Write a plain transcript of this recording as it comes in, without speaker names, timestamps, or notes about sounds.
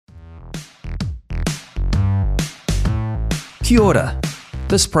Kia ora.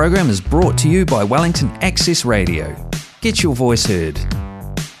 This program is brought to you by Wellington Access Radio. Get your voice heard.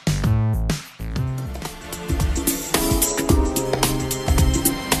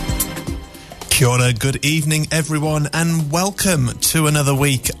 Kia ora, good evening everyone, and welcome to another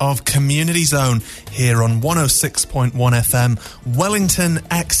week of Community Zone here on 106.1 FM, Wellington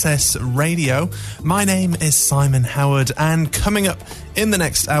Access Radio. My name is Simon Howard, and coming up in the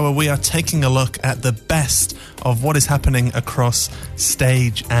next hour we are taking a look at the best of what is happening across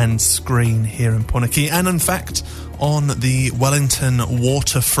stage and screen here in Punaki, and in fact on the Wellington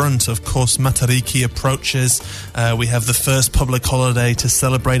waterfront. Of course, Matariki approaches. We have the first public holiday to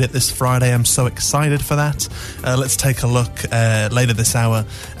celebrate it this Friday. I'm so excited for that. Let's take a look later this hour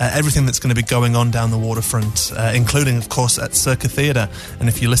at everything that's going to be going on down the waterfront, including, of course, at Circa Theatre. And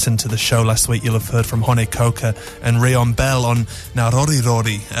if you listened to the show last week, you'll have heard from Hone Coca and Rion Bell on Narori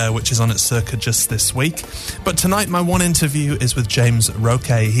Rori, which is on at Circa just this week. But tonight, my one interview is with James Roque.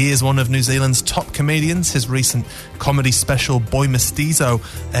 He is one of New Zealand's top comedians. His recent comedy special Boy Mestizo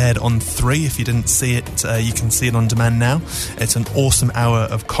aired on 3. If you didn't see it, you can see it on demand now. It's an awesome hour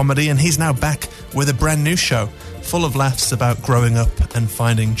of comedy, and he's now back with a brand new show full of laughs about growing up and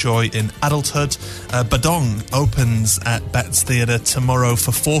finding joy in adulthood. Badong opens at Bats Theatre tomorrow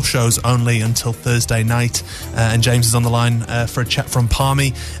for 4 shows only until Thursday night, and James is on the line for a chat from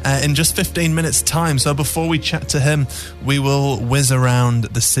Palmy in just 15 minutes time. So before we chat to him, we will whiz around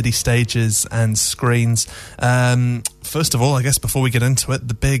the city stages and screens. First of all, I guess before we get into it,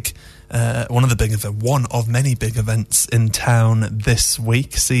 one of many big events in town this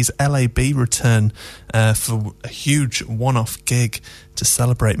week sees LAB return for a huge one-off gig to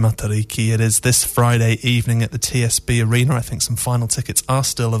celebrate Matariki. It is this Friday evening at the TSB Arena. I think some final tickets are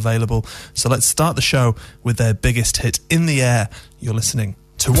still available. So let's start the show with their biggest hit, In the Air. You're listening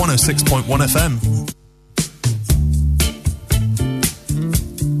to 106.1 FM.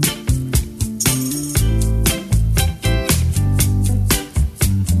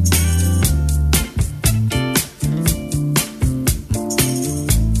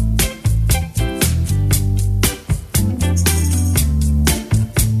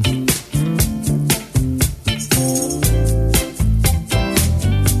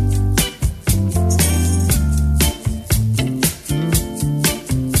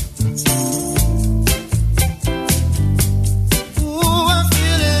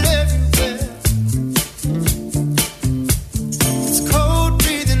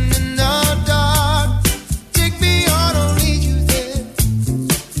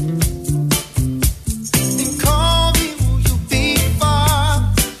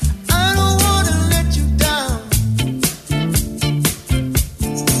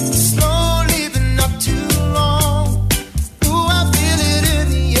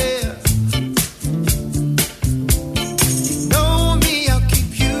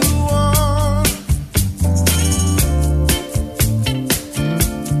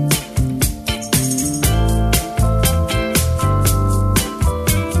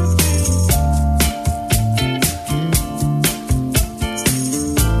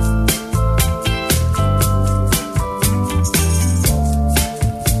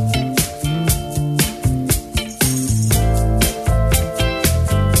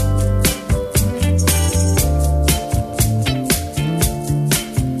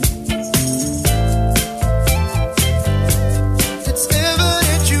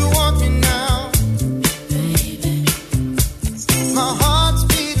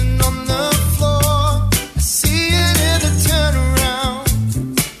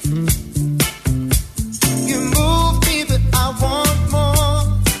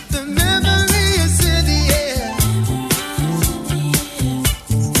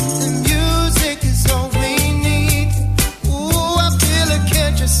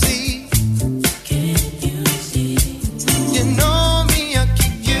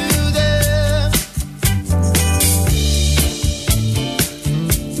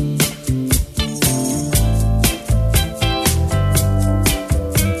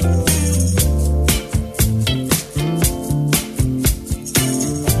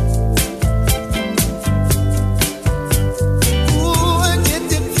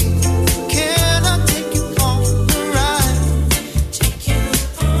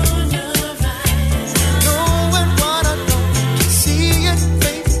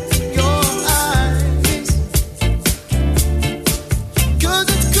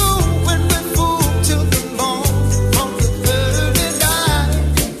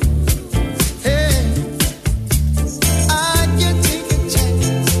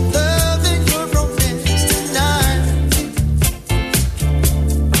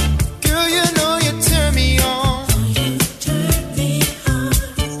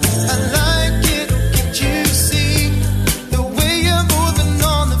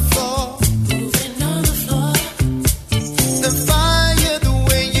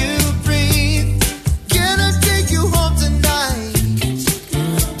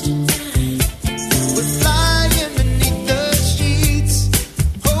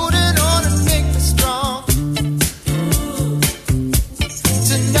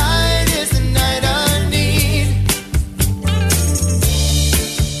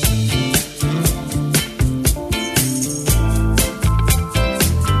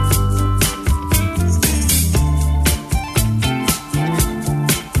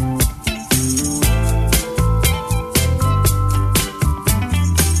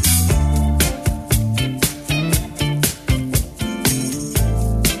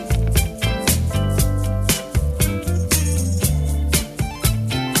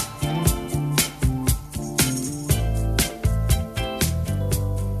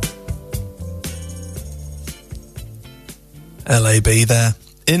 LAB there.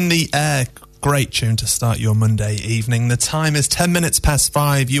 In the Air. Great tune to start your Monday evening. The time is 10 minutes past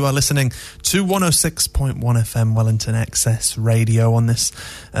 5. You are listening to 106.1 FM Wellington Access Radio on this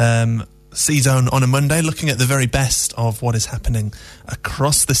C-Zone on a Monday, looking at the very best of what is happening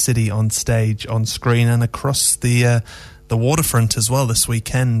across the city on stage, on screen, and across the waterfront as well this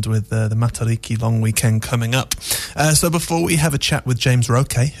weekend with the Matariki long weekend coming up. So before we have a chat with James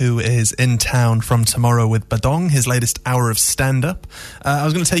Roque, who is in town from tomorrow with Badong, his latest hour of stand-up, I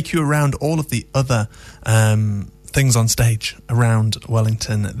was going to take you around all of the other things on stage around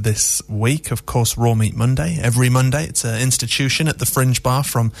Wellington this week. Of course, Raw Meat Monday. Every Monday, it's an institution at the Fringe Bar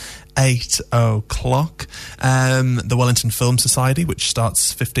from 8 o'clock. The Wellington Film Society, which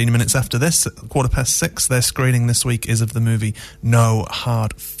starts 15 minutes after this, at 6:15, their screening this week is of the movie No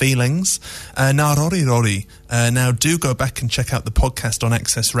Hard Feelings. Now, Rori. Now, do go back and check out the podcast on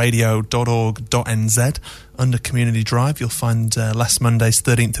accessradio.org.nz. Under Community Drive, you'll find last Monday's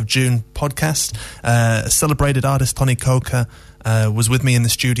 13th of June podcast. Celebrated artist Tony Coker was with me in the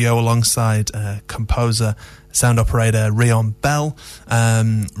studio alongside composer, sound operator Rion Bell.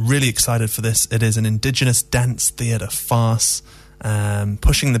 Really excited for this. It is an Indigenous dance theatre farce,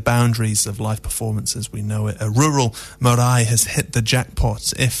 pushing the boundaries of live performance as we know it. A rural Morai has hit the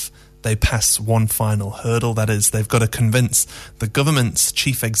jackpot if they pass one final hurdle. That is, they've got to convince the government's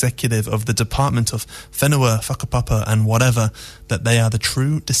chief executive of the Department of Whenua, Whakapapa and whatever that they are the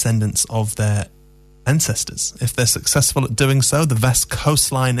true descendants of their ancestors. If they're successful at doing so, the vast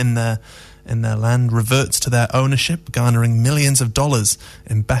coastline in their land reverts to their ownership, garnering millions of dollars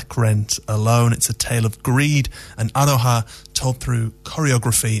in back rent alone. It's a tale of greed and aroha told through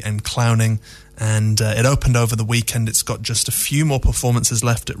choreography and clowning. And it opened over the weekend. It's got just a few more performances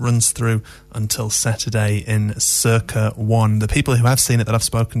left. It runs through until Saturday in Circa 1. The people who have seen it that I've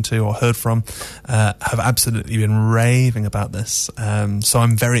spoken to or heard from have absolutely been raving about this. So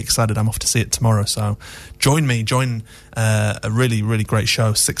I'm very excited. I'm off to see it tomorrow. So join a really, really great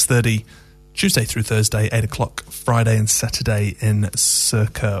show. 6:30 Tuesday through Thursday, 8 o'clock Friday and Saturday in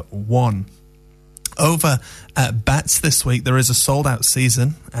Circa 1. Over at Bats this week, there is a sold-out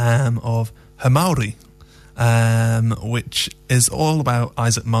season of Hamauri, which is all about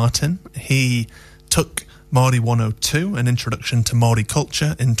Isaac Martin. He took Māori 102, an introduction to Māori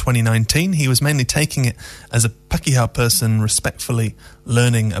culture, in 2019. He was mainly taking it as a Pakeha person, respectfully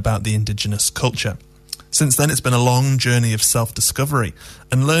learning about the Indigenous culture. Since then, it's been a long journey of self-discovery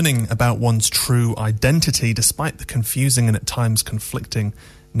and learning about one's true identity, despite the confusing and at times conflicting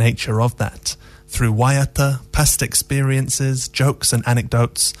nature of that. Through waiata, past experiences, jokes and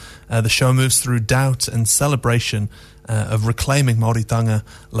anecdotes, the show moves through doubt and celebration of reclaiming Māoritanga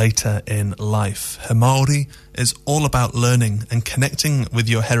later in life. He Māori is all about learning and connecting with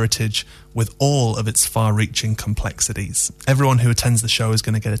your heritage with all of its far-reaching complexities. Everyone who attends the show is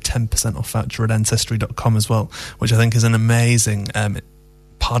going to get a 10% off voucher at ancestry.com as well, which I think is an amazing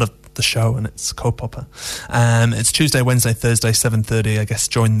part of the show, and it's kaupapa. It's Tuesday, Wednesday, Thursday, 7:30. I guess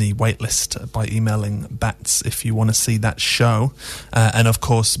join the waitlist by emailing Bats if you want to see that show. And of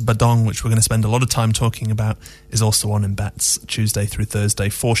course, Badong, which we're going to spend a lot of time talking about, is also on in Bats Tuesday through Thursday.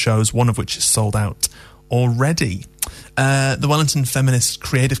 4 shows, one of which is sold out already. The Wellington Feminist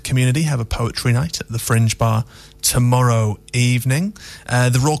Creative Community have a poetry night at the Fringe Bar tomorrow evening.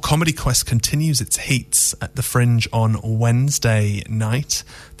 The Raw Comedy Quest continues its heats at the Fringe on Wednesday night.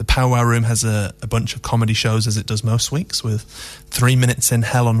 The Powwow Room has a bunch of comedy shows, as it does most weeks, with 3 Minutes in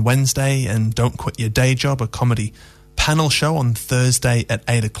Hell on Wednesday and Don't Quit Your Day Job, a comedy panel show on Thursday at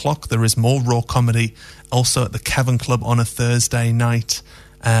 8 o'clock. There is more Raw comedy also at the Cavern Club on a Thursday night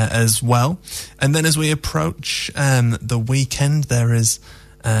as well. And then as we approach the weekend, there is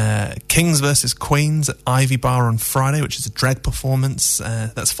Kings vs Queens at Ivy Bar on Friday, which is a drag performance.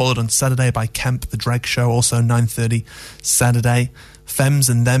 That's followed on Saturday by Camp the Drag Show, also 9:30 Saturday. Femmes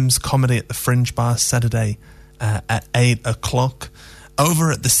and Thems comedy at the Fringe Bar Saturday at 8 o'clock.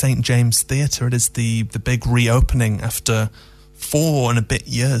 Over at the St. James Theatre, it is the big reopening after 4 and a bit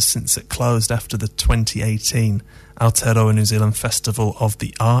years since it closed after the 2018 Aotearoa New Zealand Festival of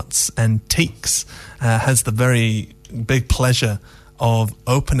the Arts. And Teeks has the very big pleasure of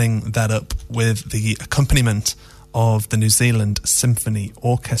opening that up with the accompaniment of the New Zealand Symphony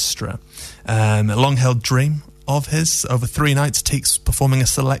Orchestra. A long-held dream of his. Over 3 nights, Teeks performing a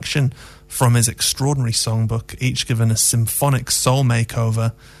selection from his extraordinary songbook, each given a symphonic soul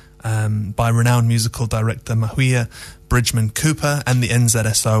makeover by renowned musical director Mahuia Bridgman Cooper and the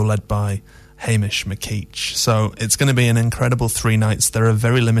NZSO led by Hamish McKeach. So it's going to be an incredible 3 nights. There are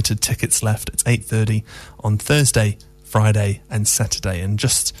very limited tickets left. It's 8:30 on Thursday, Friday and Saturday. And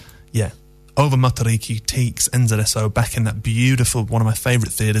just, over Motoriki Teaks NZSO, back in that beautiful, one of my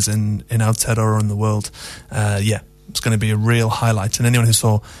favourite theatres in Aotearoa in the world. It's going to be a real highlight. And anyone who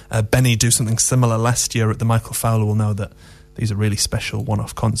saw Benny do something similar last year at the Michael Fowler will know that these are really special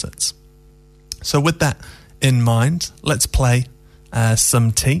one-off concerts. So with that in mind, let's play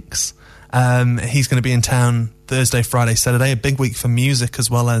some Teaks. He's going to be in town Thursday, Friday, Saturday, a big week for music as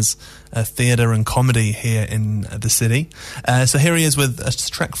well as theatre and comedy here in the city. So here he is with a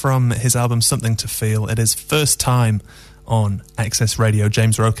track from his album Something to Feel. It is first time on Access Radio.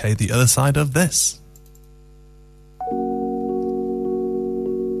 James Roque, The Other Side of This.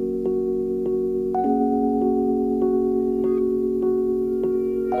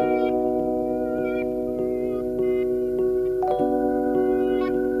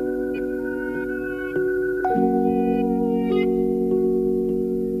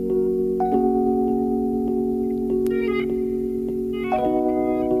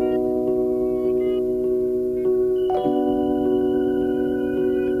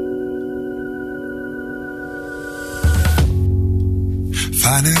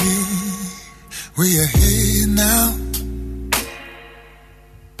 Finally, we are here now.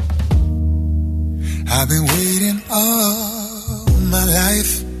 I've been waiting all my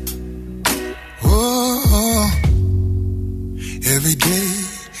life. Oh, every day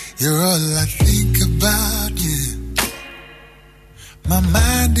you're all I think about, yeah. My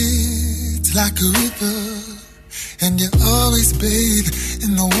mind is like a river, and you always bathe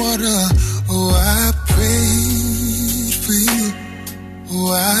in the water. Oh, I prayed for you.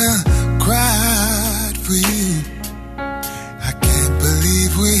 Oh, I cried for you. I can't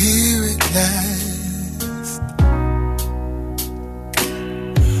believe we're here at last.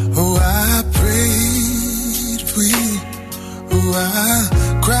 Oh, I prayed for you. Oh, I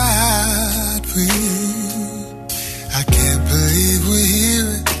cried for you. I can't believe we're here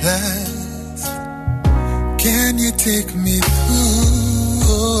at last. Can you take me through?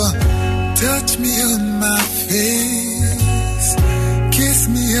 Oh, touch me on my face. Kiss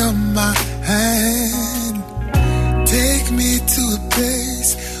me on my hand. Take me to a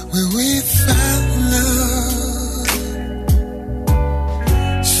place where we find love.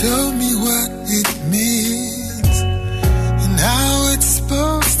 Show me what it means and how it's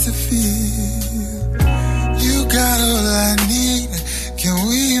supposed to feel. You got all I need. Can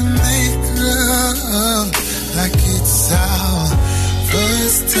we make love like it's our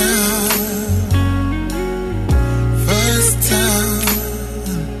first time? First time.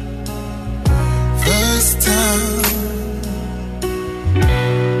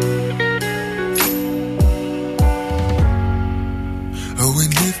 Oh,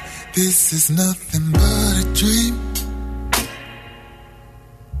 and if this is nothing but a dream,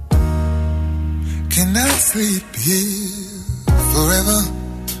 can I sleep here forever?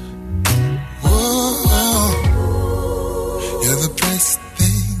 Oh, you're the best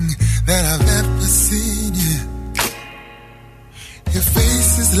thing that I've ever seen, yeah. Your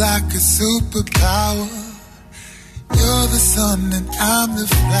face is like a superpower. You're the sun and I'm the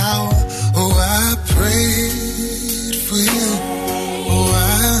flower. Oh, I prayed for you. Oh,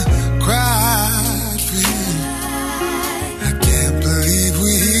 I cried for you. I can't believe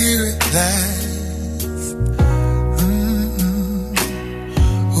we're here at last.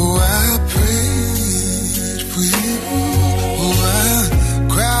 Oh, I prayed for you. Oh, I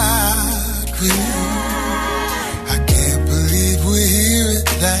cried for you. I can't believe we're here at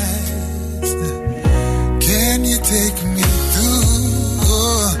last. Can you take me through?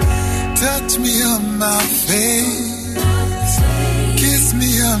 Oh, touch me on my face. Kiss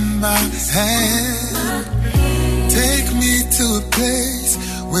me on my hand. Take me to a place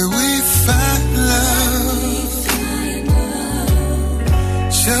where we find love.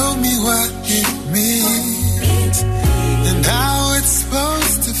 Show me what it means and how it's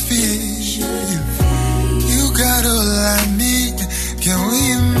supposed to feel. You got all I need. Can we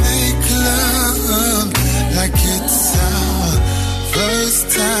make love like it's our first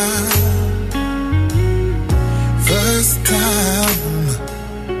time? First time.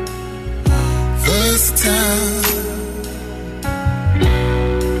 First time.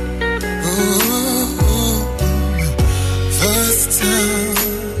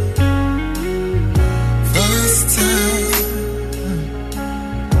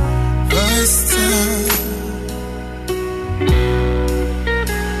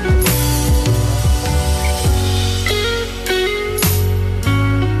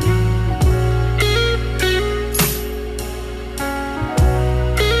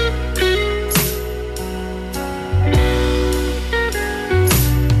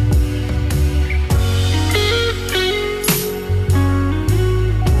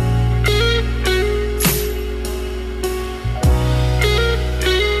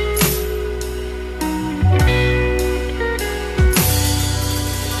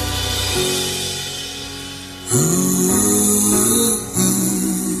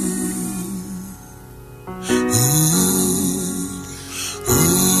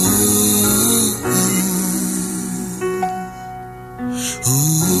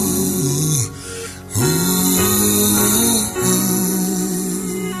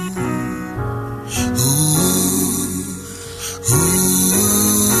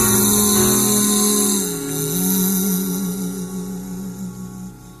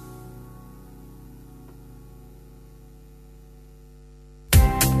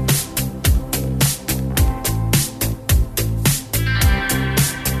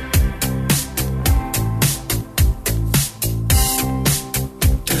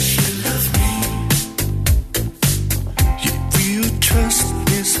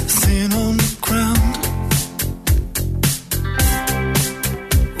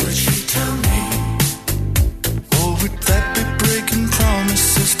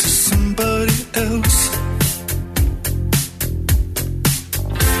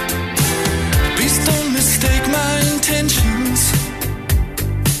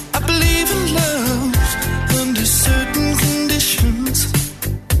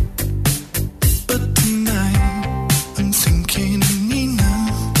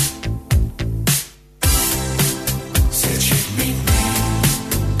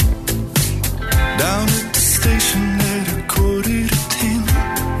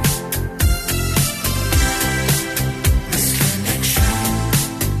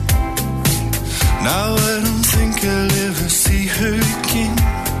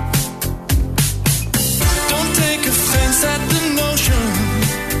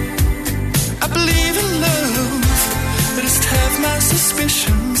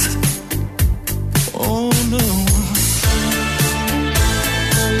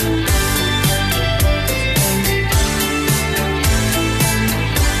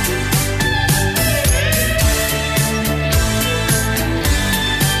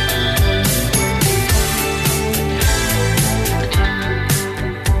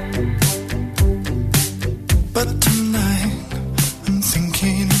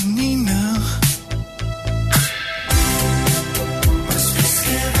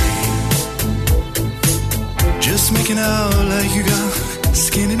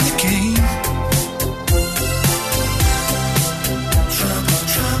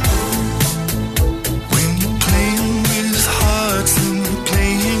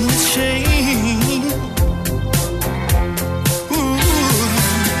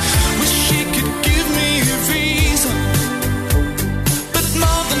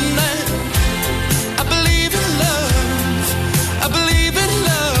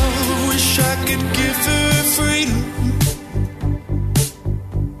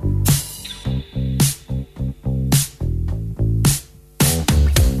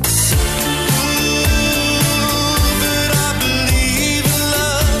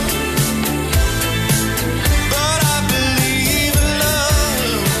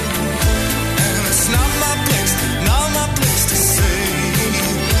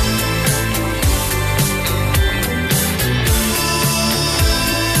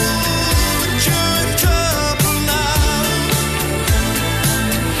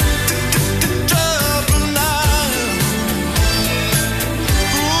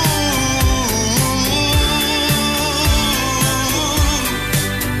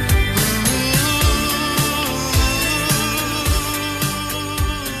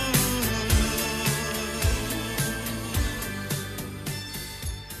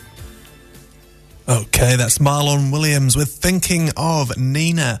 Okay, that's Marlon Williams with Thinking of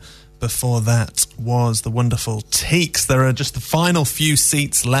Nina. Before that was the wonderful Teeks. There are just the final few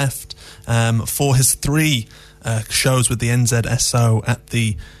seats left for his 3 shows with the NZSO at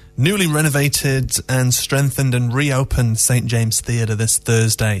the newly renovated and strengthened and reopened St James Theatre this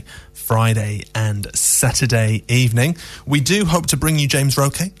Thursday, Friday and Saturday evening. We do hope to bring you James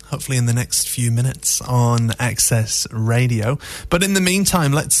Roque, hopefully in the next few minutes on Access Radio. But in the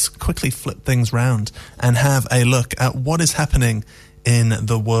meantime, let's quickly flip things round and have a look at what is happening in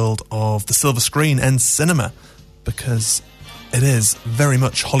the world of the silver screen and cinema, because it is very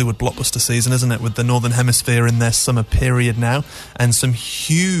much Hollywood blockbuster season, isn't it, with the Northern Hemisphere in their summer period now, and some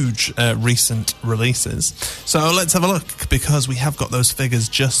huge recent releases. So let's have a look, because we have got those figures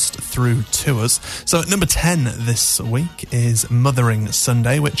just through to us. So at number 10 this week is Mothering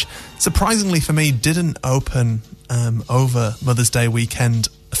Sunday, which surprisingly for me didn't open over Mother's Day weekend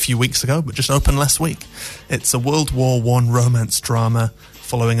a few weeks ago, but just opened last week. It's a World War I romance drama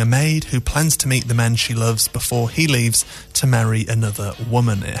following a maid who plans to meet the man she loves before he leaves to marry another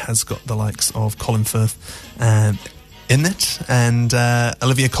woman. It has got the likes of Colin Firth in it, and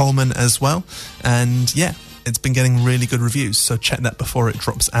Olivia Colman as well. And yeah, it's been getting really good reviews, so check that before it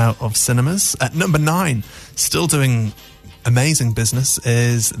drops out of cinemas. At number 9, still doing amazing business,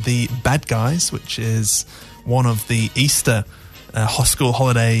 is The Bad Guys, which is one of the Easter school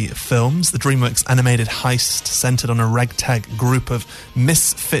holiday films. The DreamWorks animated heist centered on a ragtag group of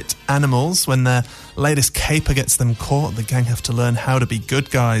misfit animals. When their latest caper gets them caught, the gang have to learn how to be good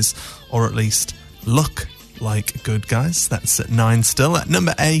guys, or at least look like good guys. That's at 9 still. At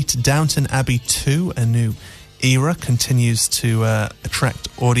number 8, Downton Abbey 2, A New Era, continues to attract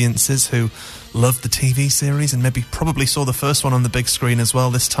audiences who love the TV series and maybe probably saw the first one on the big screen as well.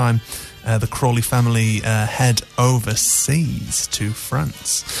 This time the Crawley family head overseas to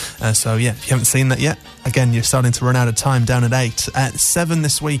France. So yeah, if you haven't seen that yet, again, you're starting to run out of time. Down at 8. At 7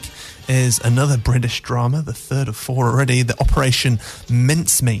 this week is another British drama, the third of 4 already, the Operation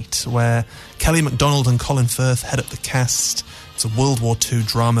Mincemeat, where Kelly MacDonald and Colin Firth head up the cast. It's a World War II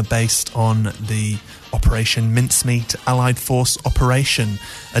drama based on the Operation Mincemeat Allied Force Operation,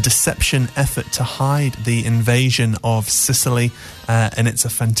 a deception effort to hide the invasion of Sicily, and it's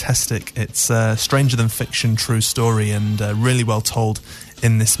a stranger than fiction true story, and really well told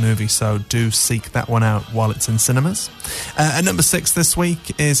in this movie, so do seek that one out while it's in cinemas. At number 6 this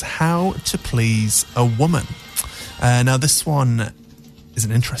week is How to Please a Woman. Now this one is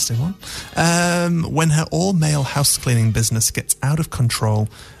an interesting one. When her all-male house cleaning business gets out of control,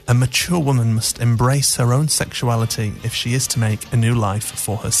 a mature woman must embrace her own sexuality if she is to make a new life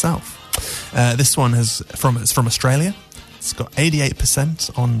for herself. This one it's from Australia. It's got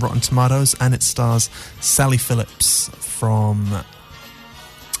 88% on Rotten Tomatoes, and it stars Sally Phillips from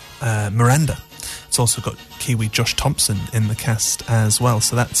Miranda. It's also got Kiwi Josh Thompson in the cast as well.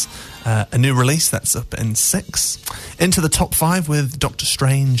 So that's a new release. That's up in 6. Into the top 5 with Doctor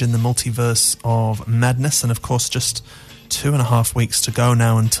Strange in the Multiverse of Madness. And of course, just 2.5 weeks to go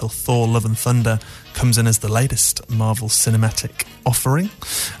now until Thor Love and Thunder comes in as the latest Marvel Cinematic offering.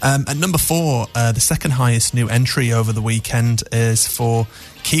 At number 4, the second highest new entry over the weekend is for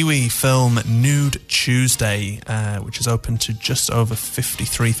Kiwi film Nude Tuesday, which is open to just over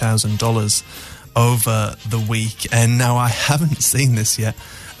 $53,000 over the week. And now I haven't seen this yet,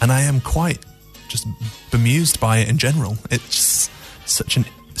 and I am quite just bemused by it in general. It's just such a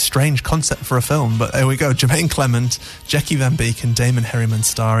strange concept for a film, but there we go. Jermaine Clement, Jackie Van Beek and Damon Herriman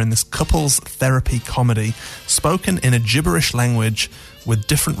star in this couples therapy comedy spoken in a gibberish language with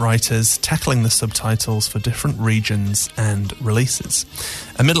different writers tackling the subtitles for different regions and releases.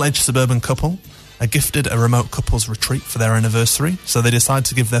 A middle-aged suburban couple are gifted a remote couples retreat for their anniversary, so they decide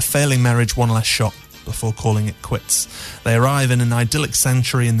to give their failing marriage one last shot before calling it quits. They arrive in an idyllic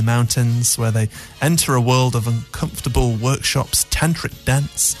sanctuary in the mountains where they enter a world of uncomfortable workshops, tantric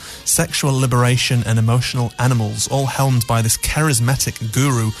dance, sexual liberation and emotional animals, all helmed by this charismatic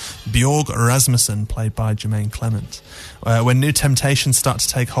guru, Bjorg Rasmussen, played by Jermaine Clement. When new temptations start to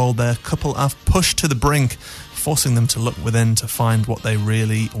take hold, their couple are pushed to the brink, forcing them to look within to find what they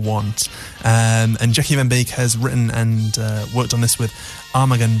really want. And Jackie Van Beek has written and worked on this with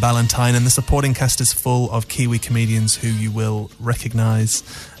Armagan Ballantyne, and the supporting cast is full of Kiwi comedians who you will recognise,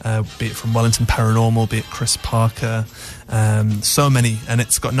 be it from Wellington Paranormal, be it Chris Parker, so many, and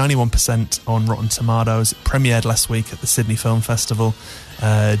it's got 91% on Rotten Tomatoes. It premiered last week at the Sydney Film Festival.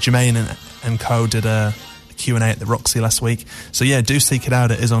 Jermaine and co did a Q&A at the Roxy last week, so yeah, do seek it out.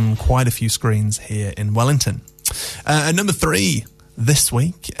 It is on quite a few screens here in Wellington. At number 3 this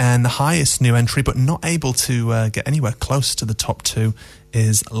week, and the highest new entry but not able to get anywhere close to the top 2,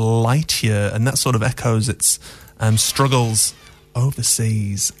 is Lightyear, and that sort of echoes its struggles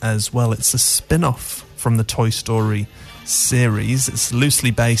overseas as well. It's a spin-off from the Toy Story series. It's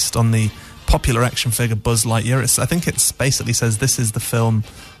loosely based on the popular action figure Buzz Lightyear. I think it basically says this is the film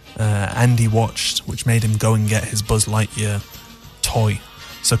Andy watched, which made him go and get his Buzz Lightyear toy.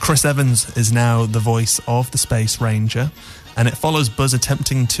 So Chris Evans is now the voice of the Space Ranger, and it follows Buzz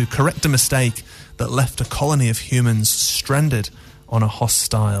attempting to correct a mistake that left a colony of humans stranded on a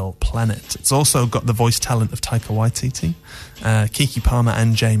hostile planet. It's also got the voice talent of Taika Waititi, Keke Palmer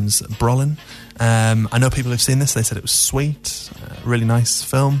and James Brolin. I know people have seen this. They said it was sweet, really nice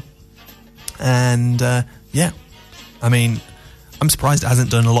film. And yeah, I mean, I'm surprised it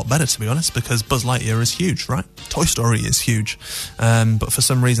hasn't done a lot better, to be honest, because Buzz Lightyear is huge, right? Toy Story is huge. But for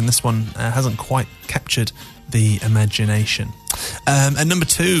some reason, this one hasn't quite captured the imagination. At number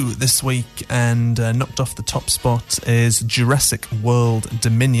 2 this week, and knocked off the top spot, is Jurassic World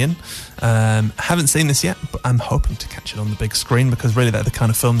Dominion. Haven't seen this yet, but I'm hoping to catch it on the big screen, because really they're the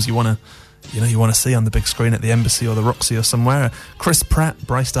kind of films you want to see on the big screen at the Embassy or the Roxy or somewhere. Chris Pratt,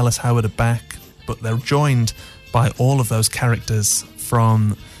 Bryce Dallas Howard are back, but they're joined by all of those characters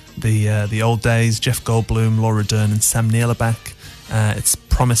from the old days, Jeff Goldblum, Laura Dern and Sam Neill are back. It's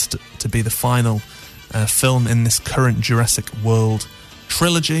promised to be the final film in this current Jurassic World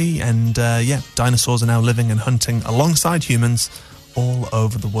trilogy, and dinosaurs are now living and hunting alongside humans all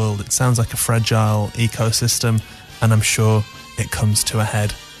over the world. It sounds like a fragile ecosystem, and I'm sure it comes to a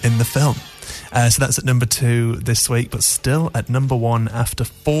head in the film. So that's at number 2 this week, but still at number 1 after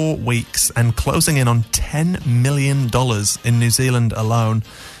 4 weeks and closing in on $10 million in New Zealand alone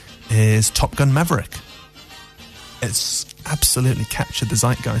is Top Gun Maverick. It's absolutely captured the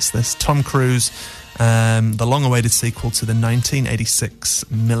zeitgeist, this. Tom Cruise, the long-awaited sequel to the 1986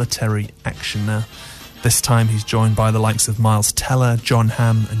 military action now. This time he's joined by the likes of Miles Teller, John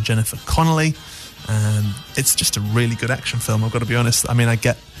Hamm and Jennifer Connelly. It's just a really good action film, I've got to be honest. I mean, I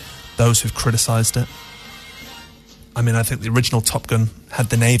get those who've criticised it. I mean, I think the original Top Gun had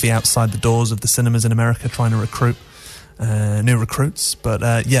the Navy outside the doors of the cinemas in America trying to recruit new recruits. But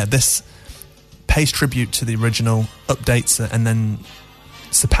this pays tribute to the original, updates it, and then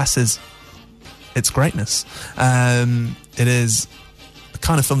surpasses its greatness. It is the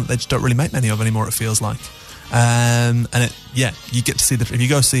kind of film that they just don't really make many of anymore, it feels like. And you get to see if you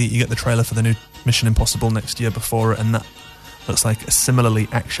go see it, you get the trailer for the new Mission Impossible next year before it, and that looks like a similarly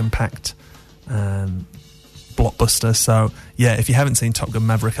action-packed blockbuster. So if you haven't seen Top Gun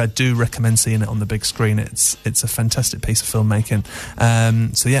Maverick, I do recommend seeing it on the big screen. It's a fantastic piece of filmmaking.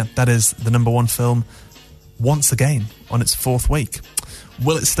 That is the number 1 film once again on its 4th week.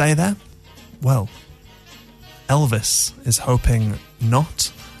 Will it stay there? Well, Elvis is hoping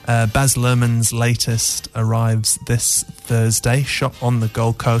not. Baz Luhrmann's latest arrives this Thursday, shot on the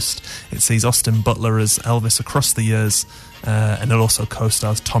Gold Coast. It sees Austin Butler as Elvis across the years, and it also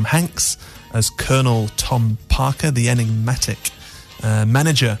co-stars Tom Hanks as Colonel Tom Parker, the enigmatic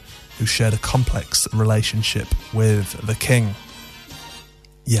manager who shared a complex relationship with the King.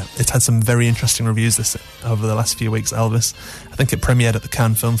 Yeah, it's had some very interesting reviews over the last few weeks, Elvis. I think it premiered at the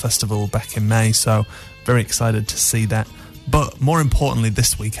Cannes Film Festival back in May, so very excited to see that. But more importantly,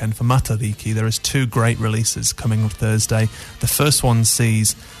 this weekend for Matariki, there is 2 great releases coming on Thursday. The first one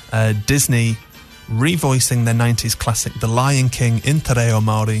sees Disney revoicing their 90s classic The Lion King in Te Reo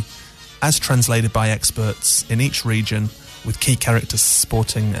Māori, as translated by experts in each region, with key characters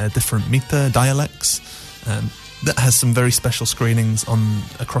sporting different mita dialects. That has some very special screenings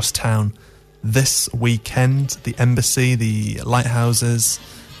across town this weekend. The Embassy, the Lighthouses,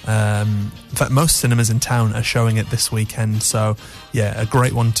 in fact most cinemas in town are showing it this weekend, so a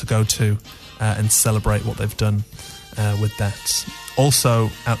great one to go to and celebrate what they've done with that.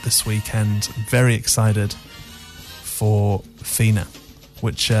 Also out this weekend, very excited for Fina,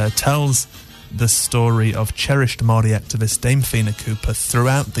 which tells the story of cherished Māori activist Dame Fina Cooper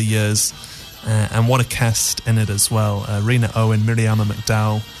throughout the years, and what a cast in it as well. Rena Owen, Miriama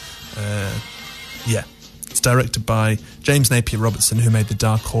McDowell. It's directed by James Napier Robertson, who made The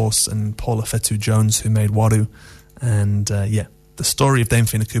Dark Horse, and Paula Fetu-Jones, who made Waru. And the story of Dame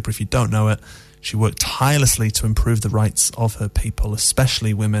Fina Cooper, if you don't know it, she worked tirelessly to improve the rights of her people,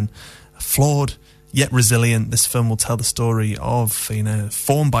 especially women. Flawed yet resilient, this film will tell the story of Fina,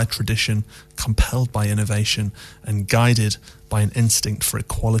 formed by tradition, compelled by innovation, and guided by an instinct for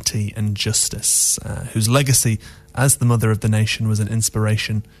equality and justice, whose legacy as the mother of the nation was an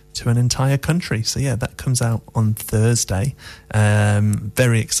inspiration to an entire country. So that comes out on Thursday.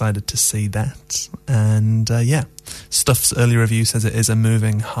 Very excited to see that. And Stuff's early review says it is a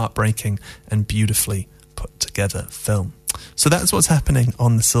moving, heartbreaking and beautifully put together film. So that's what's happening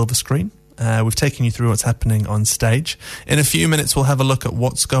on the silver screen. We've taken you through what's happening on stage. In a few minutes, we'll have a look at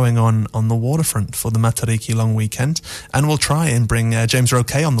what's going on the waterfront for the Matariki long weekend, and we'll try and bring James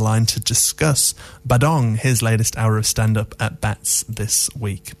Roque on the line to discuss Badong, his latest hour of stand-up at Bats this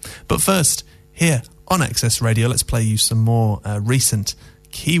week. But first, here on Access Radio, let's play you some more recent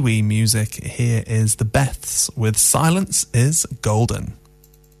Kiwi music. Here is the Beths with Silence is Golden.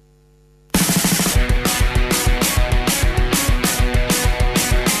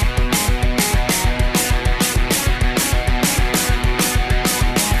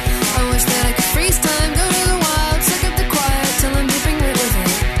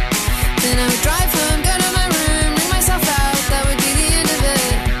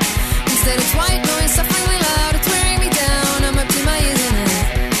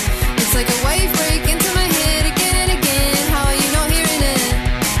 Like a wave break into my head again and again. How are you not hearing it?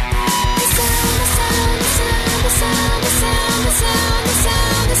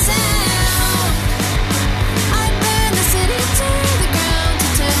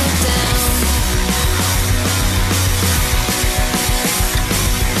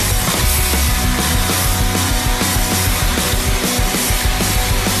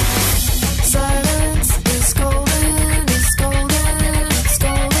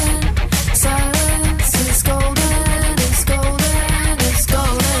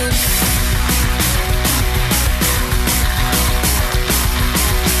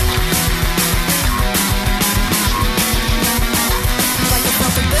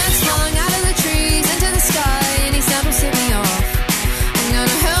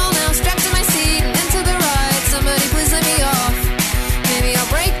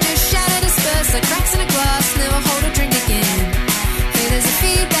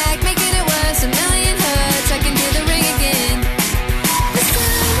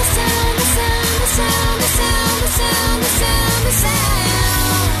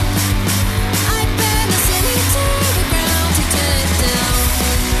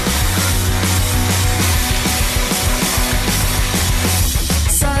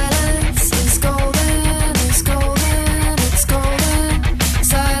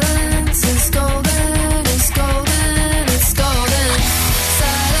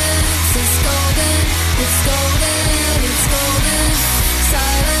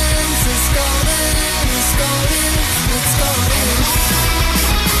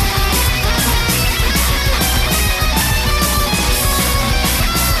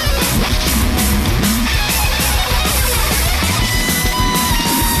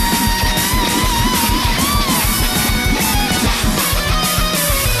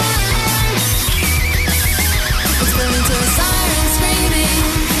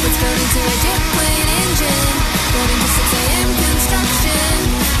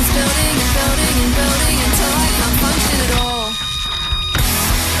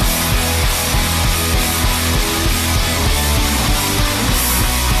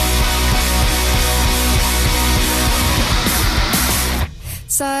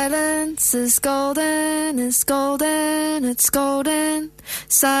 Silence is golden, it's golden, it's golden.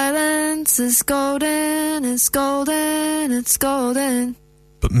 Silence is golden, it's golden, it's golden.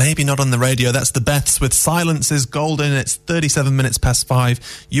 But maybe not on the radio. That's the Beths with Silence is Golden. It's 37 minutes past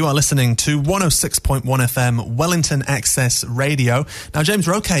 5. You are listening to 106.1 FM Wellington Access Radio. Now, James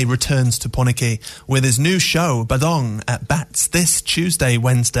Roque returns to Poneke with his new show, Badong, at Bats, this Tuesday,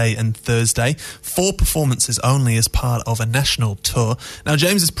 Wednesday and Thursday. 4 performances only as part of a national tour. Now,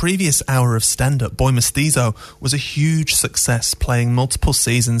 James's previous hour of stand-up, Boy Mestizo, was a huge success, playing multiple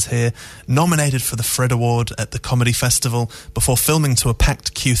seasons here, nominated for the Fred Award at the Comedy Festival, before filming to a packed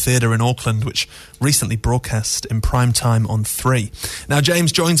Q Theatre in Auckland, which recently broadcast in prime time on 3. Now,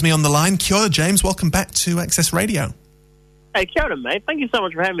 James joins me on the line. Kia ora, James. Welcome back to Access Radio. Hey, kia ora, mate. Thank you so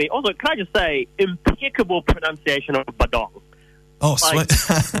much for having me. Also, can I just say, impeccable pronunciation of Badong. Oh, sweet.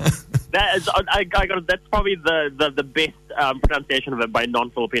 That's probably the best pronunciation of it by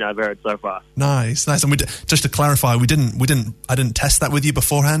non-Filipino I've heard so far. Nice. And just to clarify, I didn't test that with you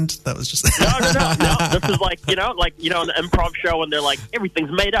beforehand. That was just no. This is like an improv show, and they're like, everything's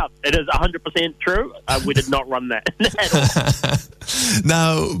made up. It is 100% true. We did not run that at all.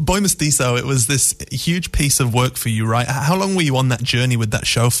 Now, Boy Mestizo, it was this huge piece of work for you, right? How long were you on that journey with that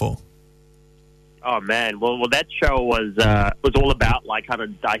show for? Oh man, well that show was all about like kind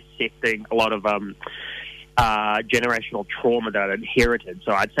of dissecting a lot of generational trauma that I'd inherited.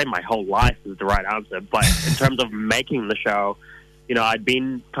 So I'd say my whole life is the right answer. But in terms of making the show, I'd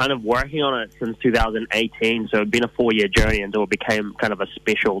been kind of working on it since 2018. So it'd been a 4-year journey until it became kind of a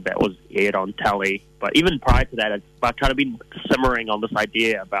special that was aired on telly. But even prior to that, I've kind of been simmering on this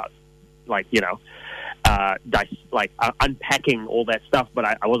idea about unpacking all that stuff, but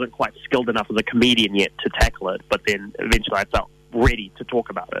I wasn't quite skilled enough as a comedian yet to tackle it. But then eventually I felt ready to talk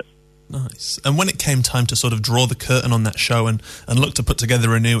about it. Nice. And when it came time to sort of draw the curtain on that show and look to put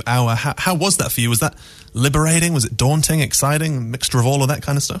together a new hour, how was that for you? Was that liberating? Was it daunting, exciting, a mixture of all of that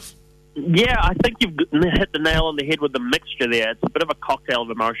kind of stuff? Yeah, I think you've hit the nail on the head with the mixture there. It's a bit of a cocktail of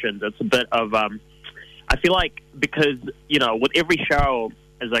emotions. It's a bit of, I feel like because, with every show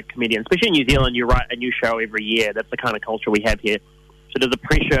as a comedian, especially in New Zealand, you write a new show every year. That's the kind of culture we have here. So there's a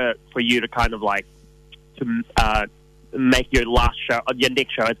pressure for you to kind of like to make your next show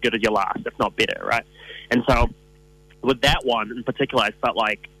as good as your last, if not better, right? And so with that one in particular, I felt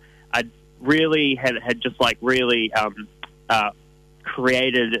like I really had just like really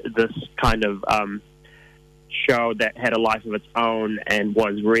created this kind of show that had a life of its own and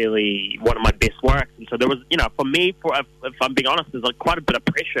was really one of my best works. And so there was, for me, if I'm being honest, there's like quite a bit of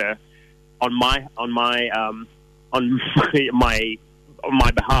pressure on my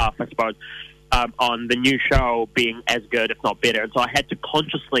behalf, I suppose, on the new show being as good, if not better. And so I had to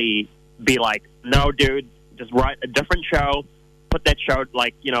consciously be like, no, dude, just write a different show. Put that show,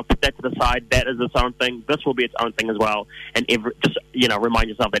 put that to the side. That is its own thing. This will be its own thing as well. And remind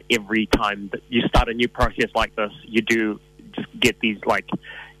yourself that every time that you start a new process like this, you do just get these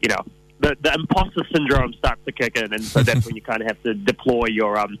the imposter syndrome starts to kick in, and so that's when you kind of have to deploy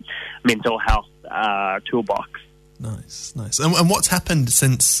your mental health toolbox. Nice. And what's happened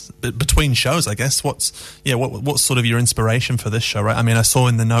since between shows? I guess what's sort of your inspiration for this show, right? I mean, I saw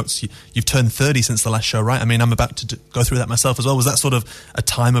in the notes you've turned 30 since the last show, right? I mean, I'm about to go through that myself as well. Was that sort of a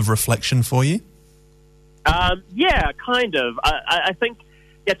time of reflection for you? Yeah, kind of. I think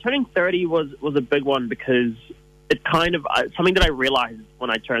turning 30 was a big one because it kind of something that I realized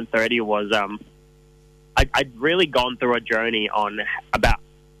when I turned 30 was I'd really gone through a journey about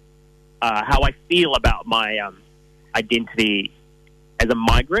how I feel about my identity as a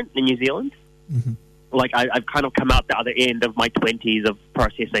migrant in New Zealand. Mm-hmm. Like I've kind of come out the other end of my 20s of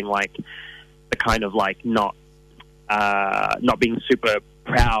processing like the kind of like not being super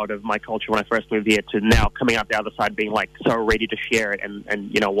proud of my culture when I first moved here to now coming out the other side being like so ready to share it and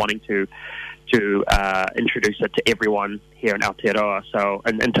wanting to introduce it to everyone here in Aotearoa. So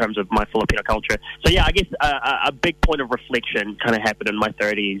in terms of my Filipino culture. So yeah, I guess a big point of reflection kind of happened in my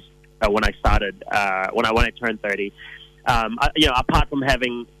 30s. When I started, when I turned 30, apart from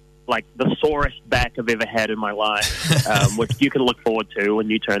having like the sorest back I've ever had in my life, which you can look forward to when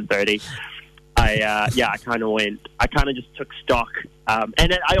you turn 30, I kind of just took stock,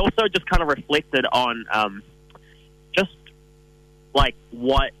 and I also just kind of reflected on just like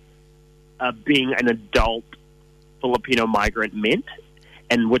what being an adult Filipino migrant meant.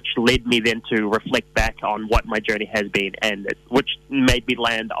 And which led me then to reflect back on what my journey has been, and which made me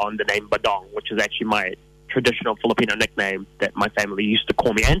land on the name Badong, which is actually my traditional Filipino nickname that my family used to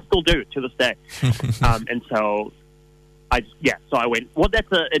call me, and still do to this day. And so I went, well, that's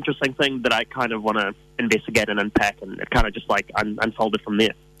an interesting thing that I kind of want to investigate and unpack, and it kind of just like unfolded from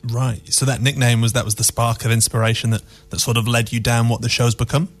there. Right. So that nickname was the spark of inspiration that sort of led you down what the show's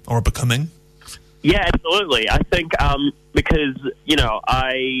become or are becoming? Yeah, absolutely. I think because,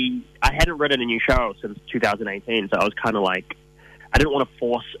 I hadn't written a new show since 2018, so I was kind of like, I didn't want to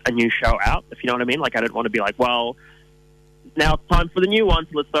force a new show out, if you know what I mean. Like, I didn't want to be like, well, now it's time for the new one,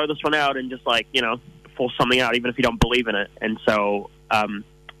 so let's throw this one out and just force something out, even if you don't believe in it. And so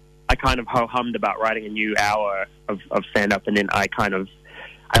I kind of ho-hummed about writing a new hour of stand-up, and then I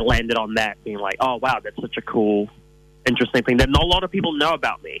landed on that, being like, oh, wow, that's such a cool, interesting thing that not a lot of people know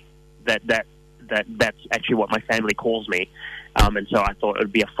about me, that's actually what my family calls me. And so I thought it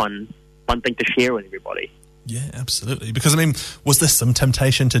would be a fun thing to share with everybody. Yeah, absolutely. Because, was there some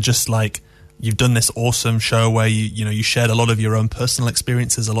temptation to just you've done this awesome show where you shared a lot of your own personal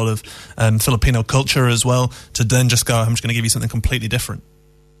experiences, a lot of Filipino culture as well, to then just go, I'm just going to give you something completely different?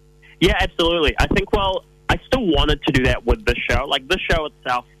 Yeah, absolutely. I think, I still wanted to do that with the show. Like, the show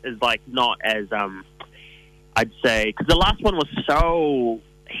itself is not as, I'd say, because the last one was so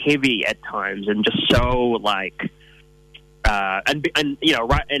heavy at times and just so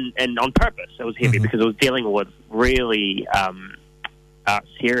and on purpose it was heavy, because it was dealing with really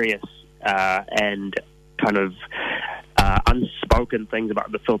serious and kind of unspoken things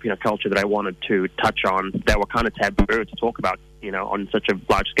about the Filipino culture that I wanted to touch on that were kind of taboo to talk about, on such a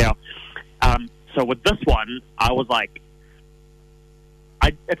large scale. So with this one, I was like,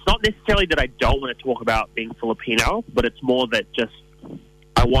 it's not necessarily that I don't want to talk about being Filipino, but it's more that just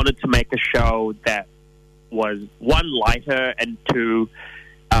I wanted to make a show that was, one, lighter, and two,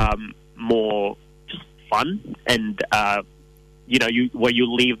 more just fun, and where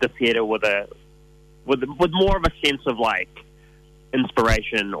you leave the theater with more of a sense of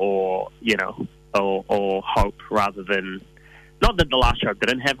inspiration or or hope, rather than, not that the last show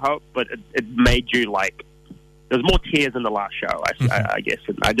didn't have hope, but it made you there was more tears in the last show, I guess.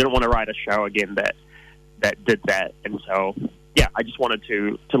 And I didn't want to write a show again that did that, and so yeah, I just wanted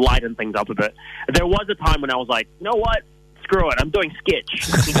to lighten things up a bit. There was a time when I was like, you know what? Screw it. I'm doing sketch.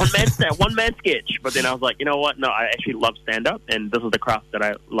 one man sketch. But then I was like, you know what? No, I actually love stand-up, and this is the craft that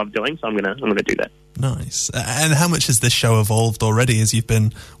I love doing, so I'm gonna do that. Nice. And how much has this show evolved already as you've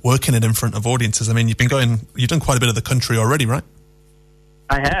been working it in front of audiences? You've done quite a bit of the country already, right?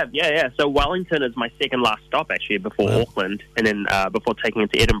 I have, yeah. So Wellington is my second last stop, actually, before Auckland, and then before taking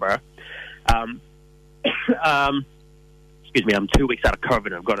it to Edinburgh. Excuse me, I'm 2 weeks out of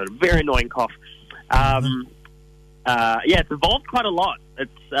COVID. I've got a very annoying cough. It's evolved quite a lot.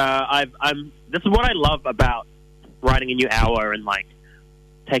 It's this is what I love about writing a new hour and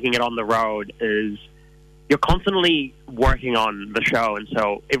taking it on the road, is you're constantly working on the show, and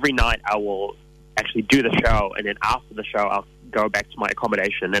so every night I will actually do the show, and then after the show I'll go back to my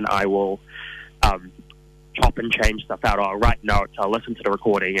accommodation and I will chop and change stuff out. I'll write notes, I'll listen to the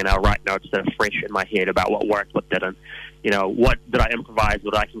recording, and I'll write notes that are fresh in my head about what worked, what didn't. What did I improvise,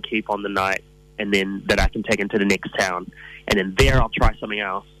 what I can keep on the night, and then that I can take into the next town. And then there I'll try something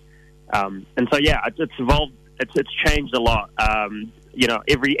else. And so, yeah, it's evolved. It's changed a lot.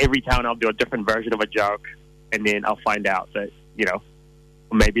 Every town I'll do a different version of a joke, and then I'll find out that,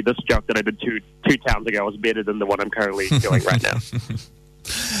 maybe this joke that I did two towns ago was better than the one I'm currently doing right now.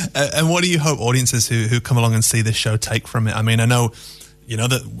 And what do you hope audiences who come along and see this show take from it? I know,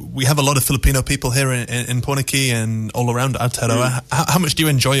 that we have a lot of Filipino people here in Poneke and all around Aotearoa. How much do you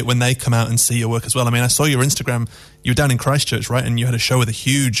enjoy it when they come out and see your work as well? I saw your Instagram. You were down in Christchurch, right? And you had a show with a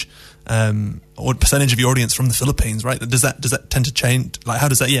huge percentage of your audience from the Philippines, right? Does that tend to change? How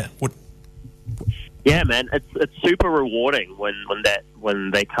does that? Yeah. Yeah, man, it's super rewarding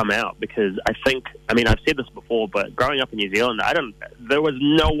when they come out, because I think, I've said this before, but growing up in New Zealand, there was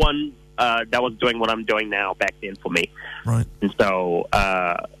no one that was doing what I'm doing now back then for me. Right. And so,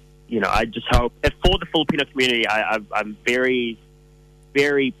 I just hope, for the Filipino community, I'm very,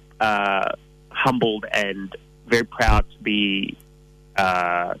 very humbled and very proud to be,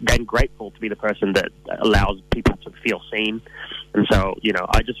 and grateful to be the person that allows people to feel seen. And so,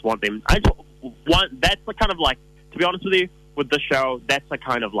 I just want them, that's to be honest with you, with the show, that's a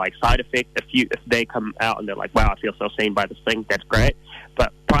kind of side effect. If they come out and they're like, wow, I feel so seen by this thing, that's great.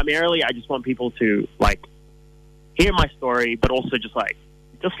 But primarily, I just want people to hear my story, but also just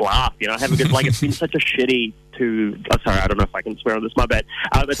laugh, have a good, it's been such a shitty sorry, I don't know if I can swear on this, my bad.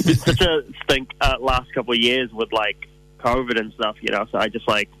 It's been such a stink last couple of years with COVID and stuff, so I just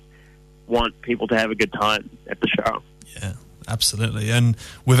want people to have a good time at the show. Yeah. Absolutely, and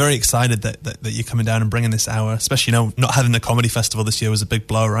we're very excited that you're coming down and bringing this hour, especially not having the comedy festival this year was a big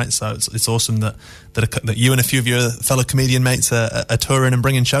blow, right? So it's awesome that you and a few of your fellow comedian mates are touring and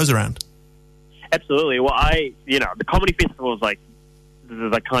bringing shows around. Absolutely. Well, the comedy festival is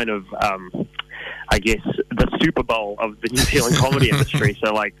the kind of, I guess, the Super Bowl of the New Zealand comedy industry.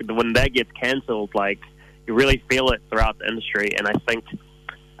 So, like, when that gets cancelled, like, you really feel it throughout the industry. And I think,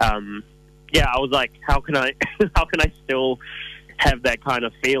 I was like, how can I still have that kind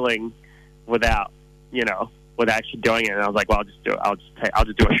of feeling without actually doing it? And I was like, well, I'll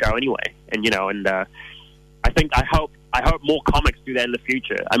just do a show anyway. And I hope more comics do that in the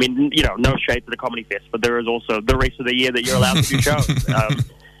future. I mean, no shade to the Comedy Fest, but there is also the rest of the year that you're allowed to do shows.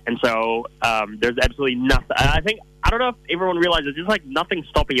 And so there's absolutely nothing. I don't know if everyone realizes there's like nothing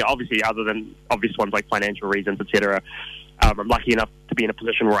stopping you, obviously, other than obvious ones like financial reasons, etc. I'm lucky enough to be in a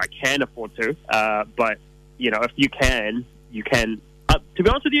position where I can afford to. But if you can. To be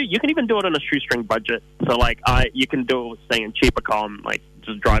honest with you, you can even do it on a shoestring budget. So like, you can do it with staying in cheaper com, like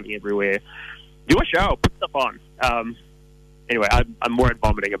just driving everywhere. Do a show, put stuff on. Anyway, I'm more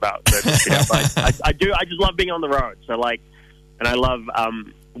vomiting about this, but I just love being on the road. So like, and I love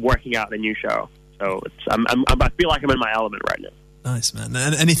working out a new show. So I feel like I'm in my element right now. Nice, man.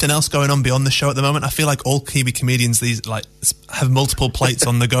 And anything else going on beyond the show at the moment? I feel like all Kiwi comedians have multiple plates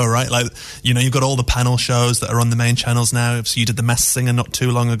on the go, right? Like, you've got all the panel shows that are on the main channels now. So you did The Masked Singer not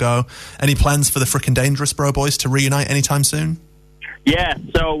too long ago. Any plans for the Frickin' Dangerous Bro Boys to reunite anytime soon? Yeah,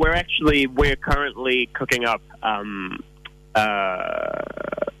 so we're currently cooking up,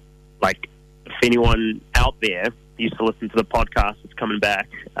 like, if anyone out there used to listen to the podcast, it's coming back.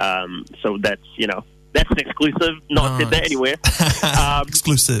 So that's an exclusive, not said that anywhere.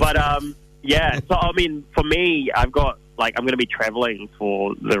 Exclusive. But, so, I mean, for me, I'm going to be traveling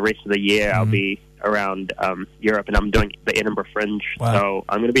for the rest of the year. I'll be around Europe, and I'm doing the Edinburgh Fringe. Wow. So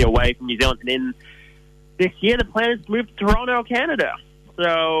I'm going to be away from New Zealand. And then next year, the plan is to move to Toronto, Canada.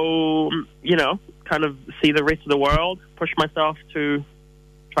 So, kind of see the rest of the world, push myself to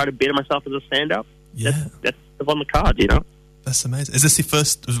try to better myself as a stand-up. Yeah. That's on the card, That's amazing. Is this your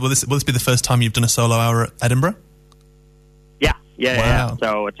first? Will this be the first time you've done a solo hour at Edinburgh? Yeah.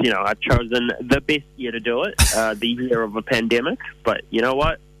 So it's I've chosen the best year to do it, the year of a pandemic. But you know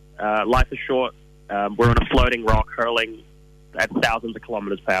what? Life is short. We're on a floating rock hurling at thousands of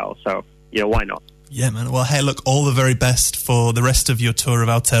kilometers per hour. So why not? Yeah, man. Well, hey, look, all the very best for the rest of your tour of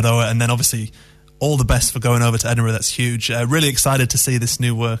Aotearoa, and then obviously all the best for going over to Edinburgh. That's huge. Really excited to see this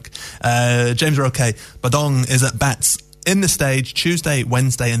new work. James Roque, Badong is at Bats in the Stage Tuesday,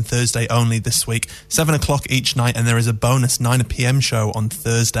 Wednesday and Thursday only this week, 7 o'clock each night, and there is a bonus 9 p.m. show on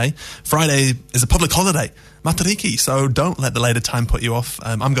Thursday. Friday is a public holiday, Matariki, so don't let the later time put you off.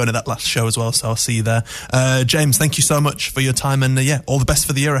 I'm going to that last show as well, so I'll see you there. James, thank you so much for your time, and all the best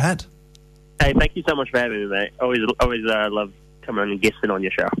for the year ahead. Hey, thank you so much for having me, mate. Always love coming on and guesting on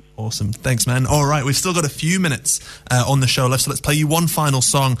your show. Awesome. Thanks, man. All right, we've still got a few minutes on the show left, so let's play you one final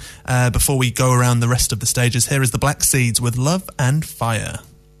song before we go around the rest of the stages. Here is the Black Seeds with Love and Fire.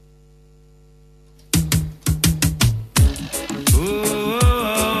 Oh,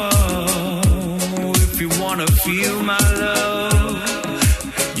 if you want to feel my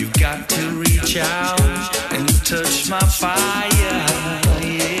love, you've got to reach out and touch my fire.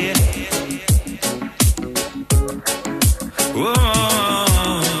 Yeah.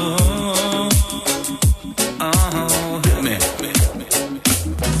 Hit me.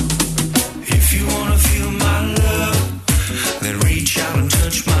 If you wanna feel my love, then reach out and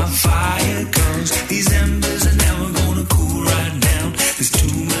touch my fire. 'Cause these embers are never gonna cool right down. There's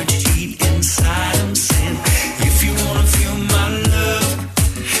too much heat inside them, sin. If you wanna feel my love,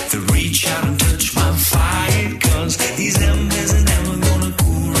 then reach out and touch my fire. 'Cause these embers are never gonna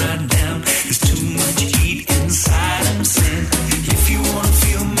cool right down. There's too much heat inside them, sin. If you wanna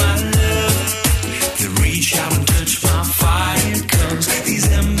feel my love, then reach out and touch my fire. 'Cause these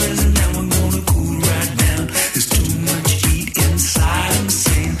embers are never gonna cool right down. There's too much heat inside them,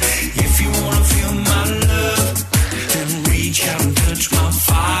 sin. If you wanna feel my love, then reach out and touch my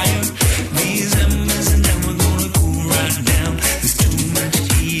fire. These embers are never gonna cool right down. There's too much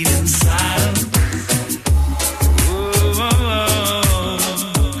heat inside them. Oh,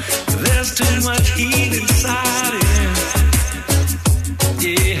 there's too much heat inside it.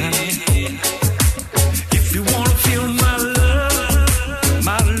 Yeah. If you wanna feel my love,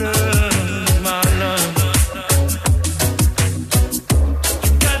 my love, my love,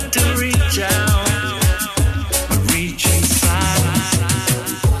 you got to reach out, reach inside.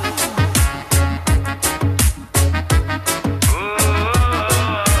 Oh,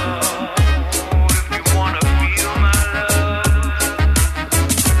 if you wanna feel my love,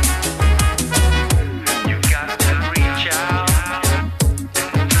 you got to reach out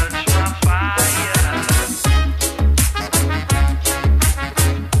and touch my fire.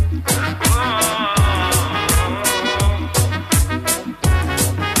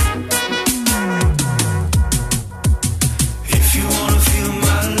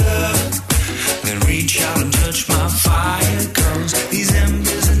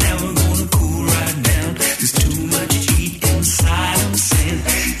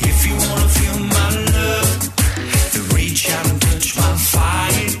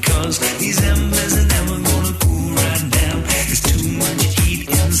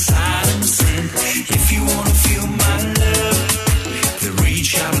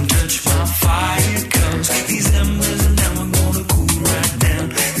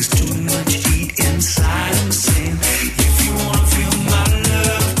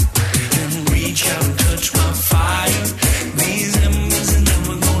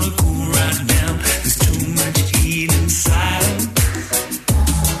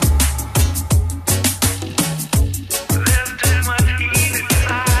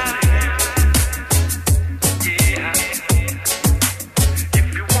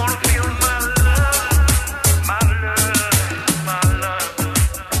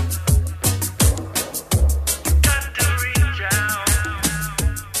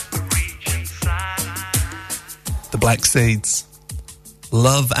 Black Seeds.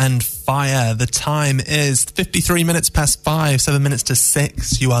 Love and Fire. The time is 53 minutes past 5, 7 minutes to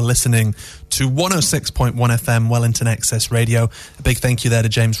 6. You are listening to 106.1 FM Wellington Access Radio. A big thank you there to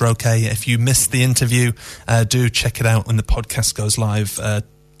James Roque. If you missed the interview, do check it out when the podcast goes live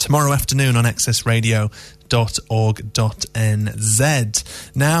tomorrow afternoon on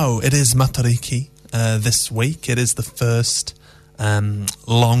accessradio.org.nz. Now, it is Matariki this week. It is the first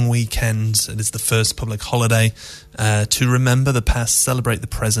long weekend. It is the first public holiday to remember the past, celebrate the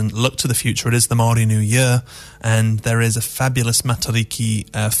present, look to the future. It is the Maori New Year, and there is a fabulous Matariki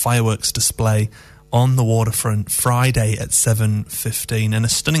fireworks display on the waterfront Friday at 7:15, and a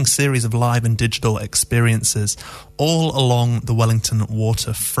stunning series of live and digital experiences all along the Wellington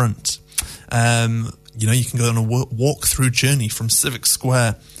waterfront. You can go on a walk-through journey from Civic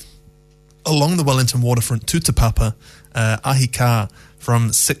Square along the Wellington waterfront to Te Papa, Ahika,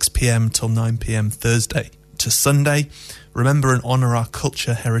 from 6 p.m. till 9 p.m. Thursday to Sunday. Remember and honour our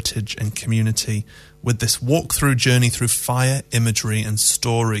culture, heritage and community with this walk-through journey through fire, imagery and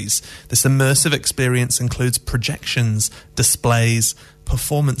stories. This immersive experience includes projections, displays,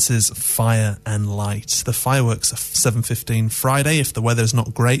 performances, fire and light. The fireworks are 7:15 Friday. If the weather is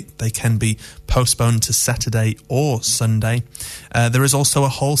not great, they can be postponed to Saturday or Sunday. There is also a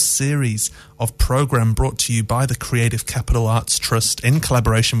whole series of programme brought to you by the Creative Capital Arts Trust in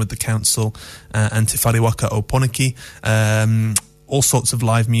collaboration with the Council and Te Whariwaka o Poniki. All sorts of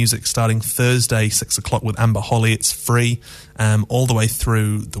live music starting Thursday, 6 o'clock with Amber Holly. It's free all the way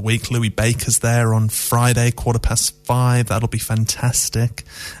through the week. Louis Baker's there on Friday, 5:15. That'll be fantastic.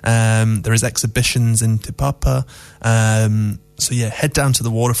 There is exhibitions in Te Papa. So yeah, head down to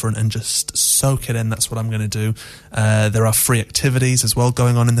the waterfront and just soak it in. That's what I'm going to do. There are free activities as well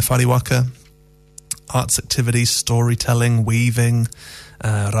going on in the Whariwaka. Arts activities, storytelling, weaving,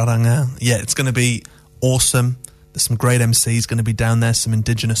 raranga. Yeah, it's going to be awesome. There's some great MCs going to be down there, some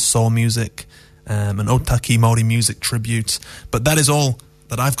indigenous soul music, an Otaki Māori music tribute. But that is all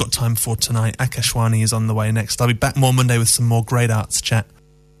that I've got time for tonight. Akashwani is on the way next. I'll be back more Monday with some more great arts chat.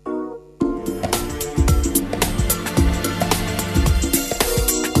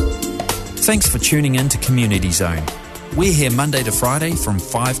 Thanks for tuning in to Community Zone. We're here Monday to Friday from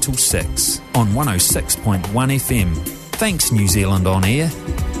 5 till 6 on 106.1 FM. Thanks, New Zealand On Air.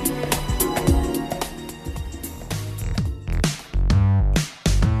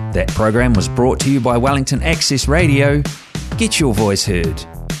 That program was brought to you by Wellington Access Radio. Get your voice heard.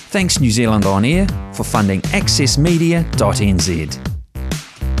 Thanks New Zealand On Air for funding accessmedia.nz.